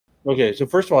Okay, so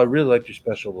first of all, I really liked your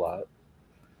special a lot.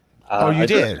 Oh, you I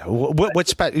did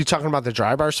did. You talking about the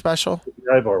dry bar special? the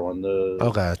dry bar one. The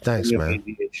Okay, when thanks, you have man.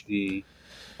 ADHD.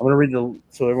 I'm gonna read the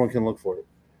so everyone can look for it.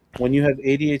 When you have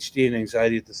ADHD and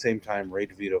anxiety at the same time, Ray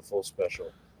DeVito full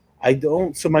special. I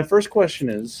don't. So my first question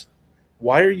is,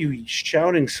 why are you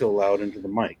shouting so loud into the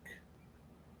mic?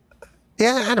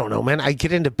 Yeah, I don't know, man. I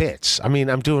get into bits. I mean,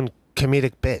 I'm doing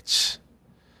comedic bits.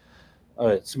 All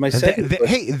right. So my second question.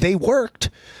 Hey, they worked.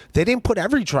 They didn't put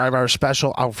every drive hour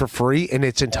special out for free in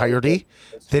its entirety.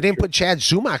 That's They didn't true. put Chad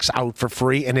Zumach's out for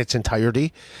free in its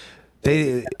entirety. They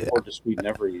They, can't afford to sweeten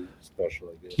every special,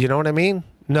 I guess. you know what I mean?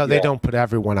 No, they Yeah, don't put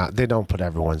everyone out. They don't put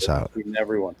everyone's they out. sweeten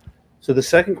everyone. So the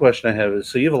second question I have is: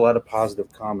 so you have a lot of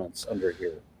positive comments under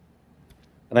here,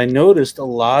 and I noticed a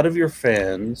lot of your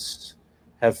fans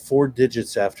have four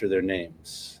digits after their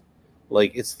names.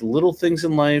 Like it's the little things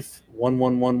in life.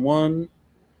 1111.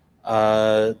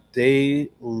 De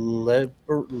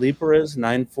Liperes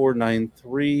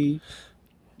 9493.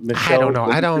 I don't Michelle know.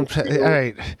 I don't. All Winterfield.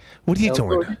 right. What are you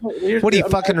doing? What are you I'm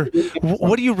fucking? actually reading it What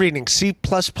from. are you reading? C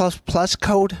plus plus plus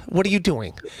code? What are you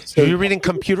doing? Are So you reading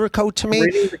computer code to I'm me?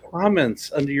 reading the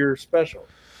comments under your special.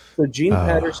 So Gene Oh,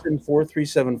 Patterson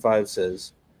 4375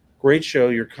 says, "Great show.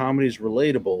 Your comedy is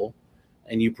relatable,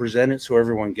 and you present it so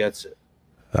everyone gets it."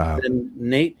 uh, Then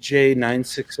NateJay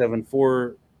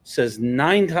 9674 says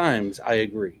 9 times, "I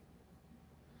agree."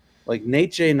 Like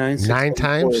NateJay nine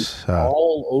 9674 is times.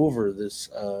 all over this.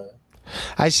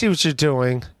 I see what you're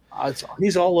doing.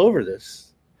 He's all over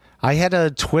this. I had a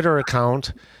Twitter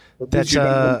account But this that's you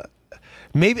don't.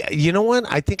 maybe you know what?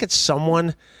 I think it's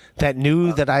someone that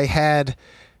knew that I had.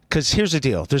 Because here's the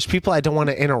deal: there's people I don't want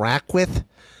to interact with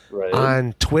Right.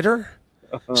 on Twitter.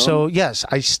 Uh-huh. So yes,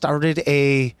 I started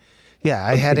a. Yeah,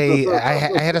 I had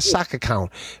a sock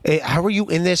account. How are you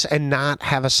in this and not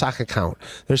have a sock account?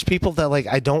 There's people that like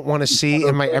I don't want to see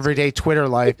in my everyday Twitter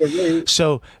life. Wait,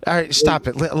 So all right, wait. stop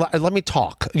it. Let me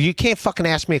talk. You can't fucking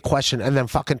ask me a question and then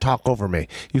fucking talk over me.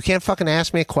 You can't fucking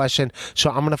ask me a question,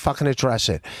 so I'm gonna fucking address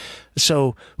it.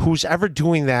 So who's ever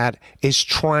doing that is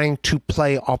trying to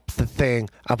play up the thing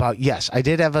about yes, I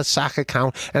did have a sock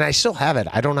account and I still have it.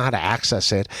 I don't know how to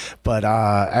access it, but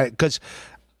because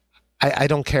I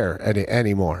don't care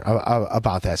anymore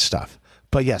about that stuff.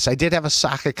 But yes, I did have a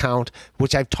sock account,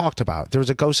 which I've talked about. There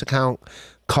was a ghost account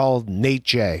called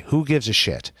NateJay. Who gives a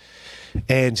shit?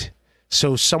 And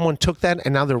so someone took that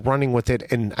and now they're running with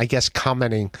it and I guess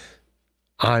commenting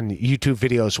on YouTube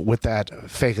videos with that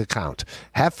fake account.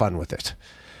 Have fun with it.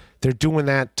 They're doing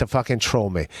that to fucking troll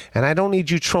me. And I don't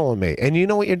need you trolling me. And you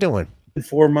know what you're doing.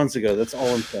 4 months ago. That's all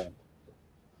I'm saying.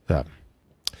 Yeah.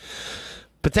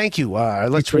 But thank you.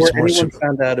 Let's read Before some more. anyone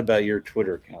found out about your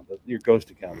Twitter account, your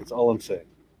ghost account. That's all I'm saying.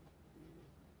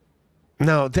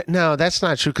 No, no, that's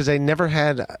not true because I never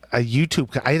had a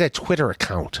YouTube. I had a Twitter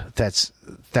account that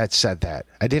said that.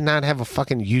 I did not have a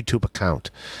fucking YouTube account.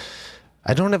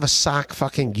 I don't have a sock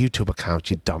fucking YouTube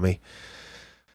account, you dummy.